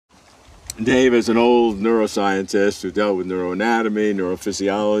Dave, as an old neuroscientist who dealt with neuroanatomy,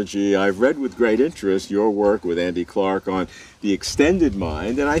 neurophysiology, I've read with great interest your work with Andy Clark on the extended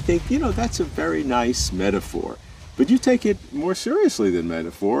mind, and I think, that's a very nice metaphor. But you take it more seriously than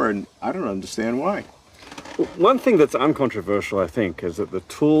metaphor, and I don't understand why. One thing that's uncontroversial, I think, is that the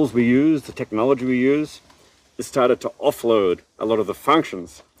tools we use, the technology we use, has started to offload a lot of the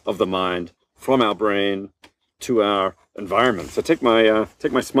functions of the mind from our brain to our environment. So take my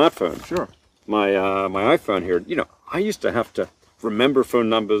smartphone. Sure. My iPhone here. I used to have to remember phone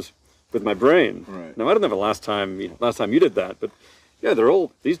numbers with my brain. Right. Now I don't know the last time you did that, but yeah,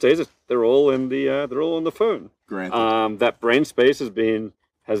 these days they're all in the phone. Granted. That brain space has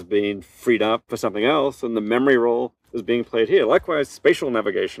been freed up for something else, and the memory role is being played here. Likewise, spatial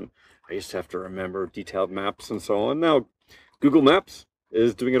navigation. I used to have to remember detailed maps and so on. Now Google Maps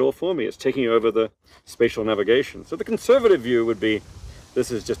is doing it all for me. It's taking over the spatial navigation. So the conservative view would be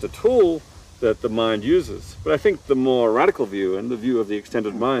this is just a tool that the mind uses. But I think the more radical view, and the view of the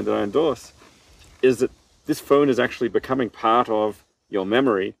extended mind that I endorse, is that this phone is actually becoming part of your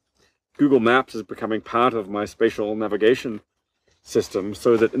memory. Google Maps is becoming part of my spatial navigation system,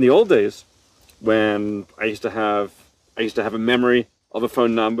 so that in the old days, when I used to have a memory of a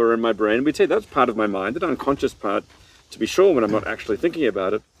phone number in my brain, we'd say that's part of my mind, an unconscious part, to be sure, when I'm not actually thinking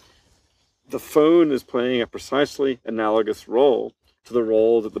about it. The phone is playing a precisely analogous role to the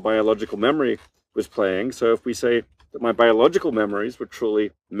role that the biological memory was playing. So if we say that my biological memories were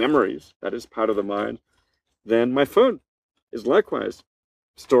truly memories, that is part of the mind, then my phone is likewise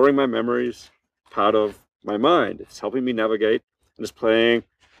storing my memories, part of my mind. It's helping me navigate, and it's playing,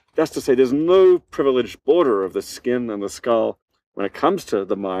 that's to say, there's no privileged border of the skin and the skull when it comes to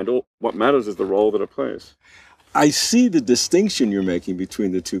the mind. All what matters is the role that it plays. I see the distinction you're making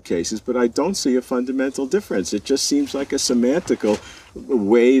between the two cases, but I don't see a fundamental difference. It just seems like a semantical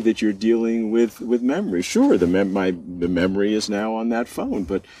way that you're dealing with memory. Sure, the memory is now on that phone,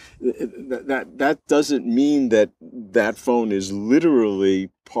 but that doesn't mean that phone is literally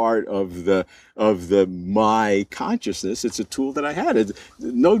part of the my consciousness. It's a tool that I had. It's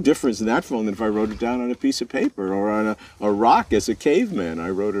no difference in that phone than if I wrote it down on a piece of paper or on a rock as a caveman. I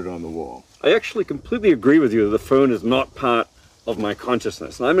wrote it on the wall. I actually completely agree with you that the phone is not part of my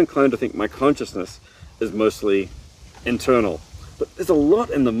consciousness. And I'm inclined to think my consciousness is mostly internal. But there's a lot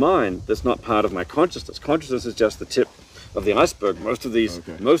in the mind that's not part of my consciousness. Consciousness is just the tip of the iceberg. Most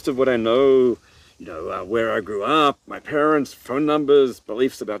of what I know, where I grew up, my parents, phone numbers,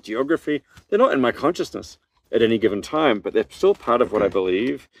 beliefs about geography, they're not in my consciousness at any given time, but they're still part of what I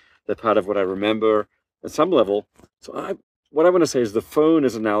believe. They're part of what I remember at some level. So what I want to say is the phone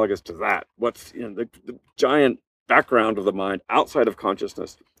is analogous to that. What's the giant background of the mind outside of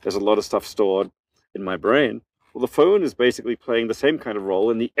consciousness. There's a lot of stuff stored in my brain. Well, the phone is basically playing the same kind of role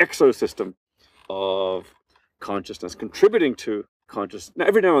in the exosystem of consciousness, contributing to consciousness. Now,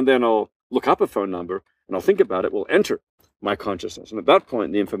 every now and then I'll look up a phone number and I'll think about it, will enter my consciousness. And at that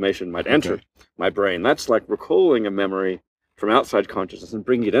point, the information might enter my brain. That's like recalling a memory from outside consciousness and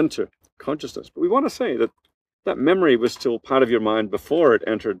bringing it into consciousness. But we want to say that that memory was still part of your mind before it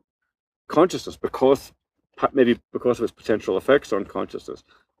entered consciousness, maybe because of its potential effects on consciousness.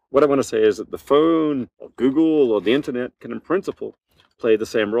 What I want to say is that the phone or Google or the internet can in principle play the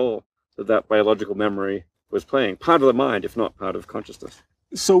same role that biological memory was playing, part of the mind, if not part of consciousness.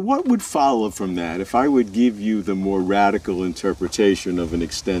 So what would follow from that if I would give you the more radical interpretation of an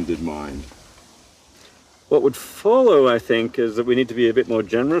extended mind? What would follow, I think, is that we need to be a bit more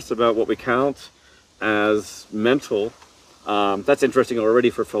generous about what we count as mental. That's interesting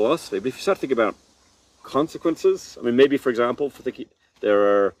already for philosophy, but if you start to think about consequences, I mean, maybe, for example, there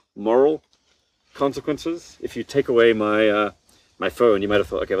are moral consequences. If you take away my phone, you might have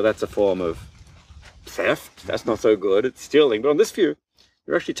thought, okay, well, that's a form of theft. That's not so good. It's stealing. But on this view,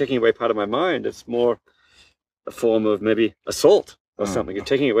 you're actually taking away part of my mind. It's more a form of maybe assault or something. You're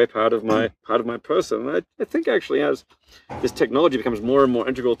taking away part of my person. And I think actually as this technology becomes more and more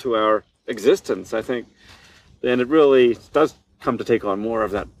integral to our existence, I think then it really does come to take on more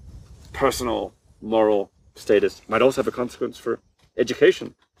of that personal moral status. Might also have a consequence for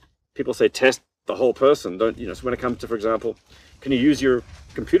education. People say test the whole person, don't you know? So when it comes to, for example, can you use your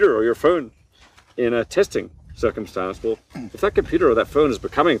computer or your phone in a testing circumstance? Well, if that computer or that phone is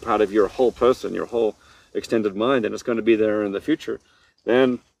becoming part of your whole person, your whole extended mind, and it's going to be there in the future,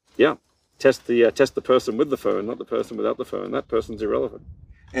 then yeah, test the person with the phone, not the person without the phone. That person's irrelevant.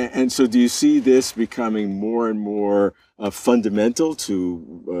 And so do you see this becoming more and more fundamental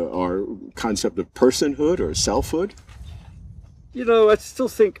to our concept of personhood or selfhood? You know, I still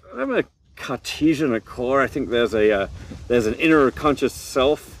think I'm a Cartesian at core. I think there's an inner conscious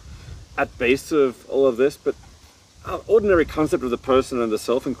self at base of all of this, but our ordinary concept of the person and the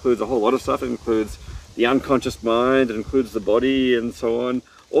self includes a whole lot of stuff. It includes the unconscious mind, it includes the body and so on,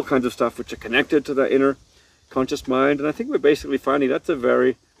 all kinds of stuff which are connected to the inner conscious mind. And I think we're basically finding that's a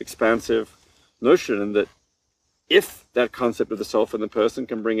very expansive notion, and that if that concept of the self and the person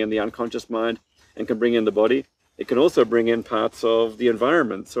can bring in the unconscious mind and can bring in the body, it can also bring in parts of the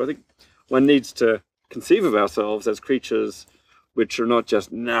environment. So I think one needs to conceive of ourselves as creatures which are not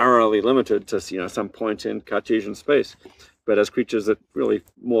just narrowly limited to, some point in Cartesian space, but as creatures that really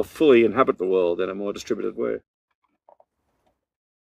more fully inhabit the world in a more distributed way.